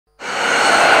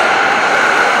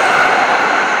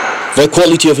The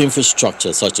quality of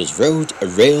infrastructure such as road,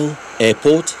 rail,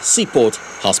 airport, seaport,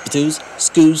 hospitals,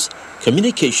 schools,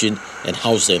 communication and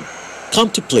housing come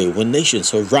to play when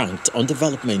nations are ranked on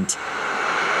development.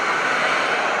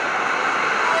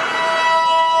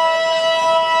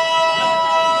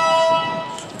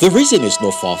 The reason is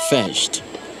not far-fetched.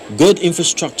 Good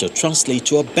infrastructure translates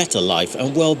to a better life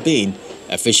and well-being,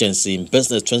 efficiency in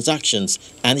business transactions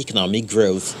and economic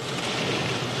growth.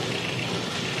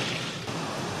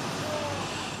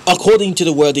 According to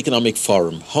the World Economic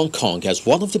Forum, Hong Kong has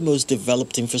one of the most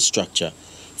developed infrastructure,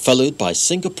 followed by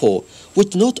Singapore,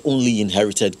 which not only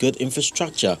inherited good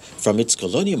infrastructure from its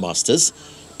colonial masters,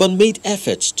 but made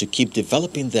efforts to keep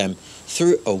developing them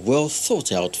through a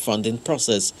well-thought-out funding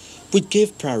process which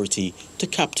gave priority to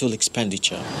capital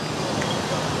expenditure.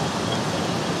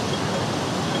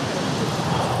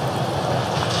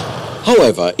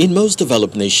 However, in most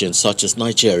developed nations such as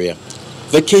Nigeria,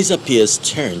 the case appears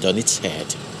turned on its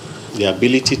head. The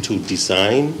ability to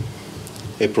design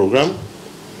a program,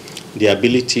 the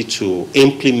ability to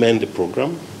implement the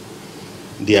program,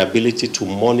 the ability to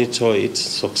monitor it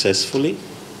successfully,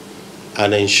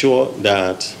 and ensure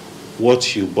that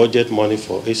what you budget money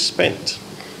for is spent.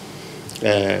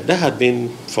 That had been,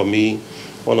 for me,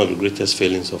 one of the greatest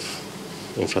failings of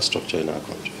infrastructure in our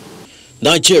country.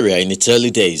 Nigeria in its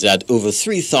early days had over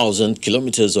 3,000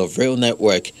 kilometers of rail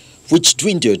network, which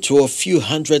dwindled to a few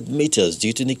hundred meters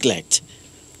due to neglect.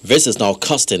 This is now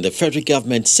costing the federal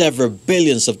government several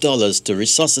billions of dollars to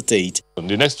resuscitate. In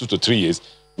the next 2 to 3 years,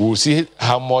 we will see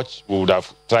how much we would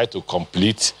have tried to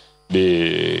complete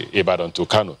the Ibadan to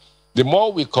Kano. The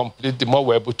more we complete, the more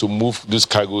we're able to move these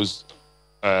cargoes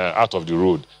out of the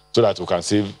road, so that we can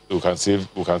save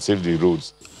the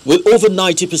roads. With over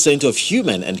 90% of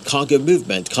human and cargo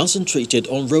movement concentrated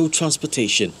on road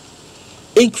transportation,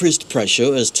 increased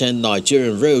pressure has turned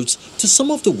Nigerian roads to some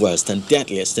of the worst and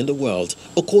deadliest in the world,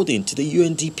 according to the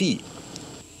UNDP.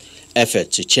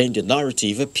 Efforts to change the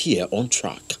narrative appear on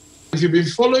track. If you've been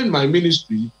following my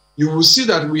ministry, you will see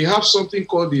that we have something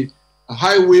called the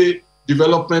Highway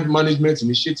Development Management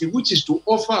Initiative, which is to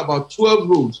offer about 12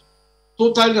 roads,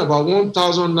 totaling about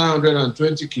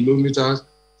 1,920 kilometers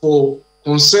for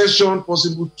concession,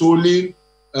 possible tolling,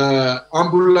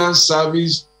 ambulance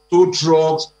service, tow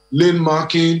trucks, lane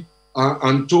marking,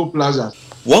 and toll plazas.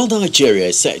 While Nigeria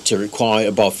is set to require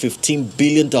about $15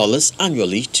 billion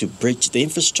annually to bridge the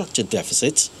infrastructure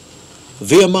deficit,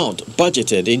 the amount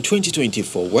budgeted in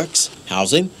 2024 works,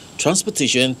 housing,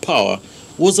 transportation and power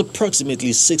was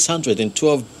approximately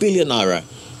 612 billion naira,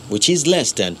 which is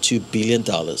less than $2 billion.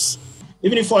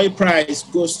 Even if oil price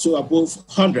goes to above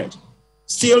 100,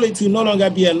 still it will no longer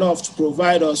be enough to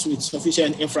provide us with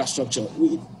sufficient infrastructure.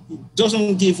 It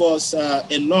doesn't give us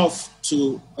enough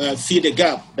to fill the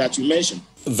gap that you mentioned.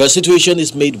 The situation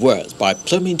is made worse by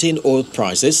plummeting oil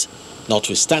prices,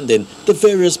 notwithstanding the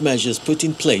various measures put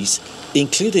in place,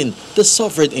 including the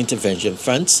sovereign intervention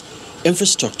funds,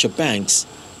 infrastructure banks.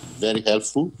 Very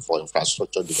helpful for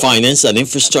infrastructure development. Finance and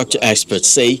infrastructure experts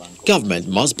say government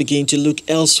must begin to look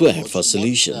elsewhere for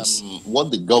solutions.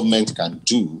 What the government can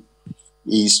do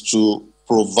is to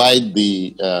provide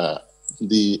the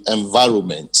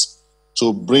environment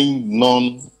to bring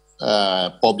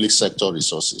non-public sector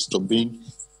resources, to bring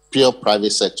pure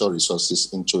private sector resources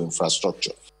into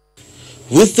infrastructure.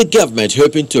 With the government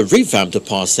hoping to revamp the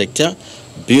power sector,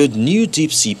 build new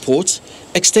deep sea ports,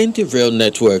 extend the rail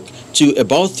network to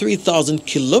about 3,000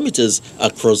 kilometers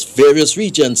across various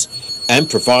regions, and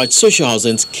provide social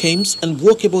housing schemes and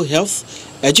workable health,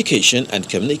 education and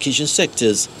communication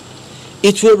sectors,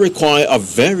 it will require a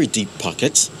very deep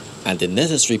pocket and the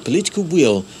necessary political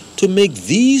will to make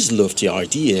these lofty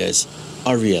ideas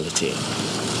a reality.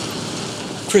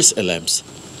 Chris Elems,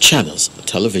 Channels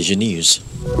Television News.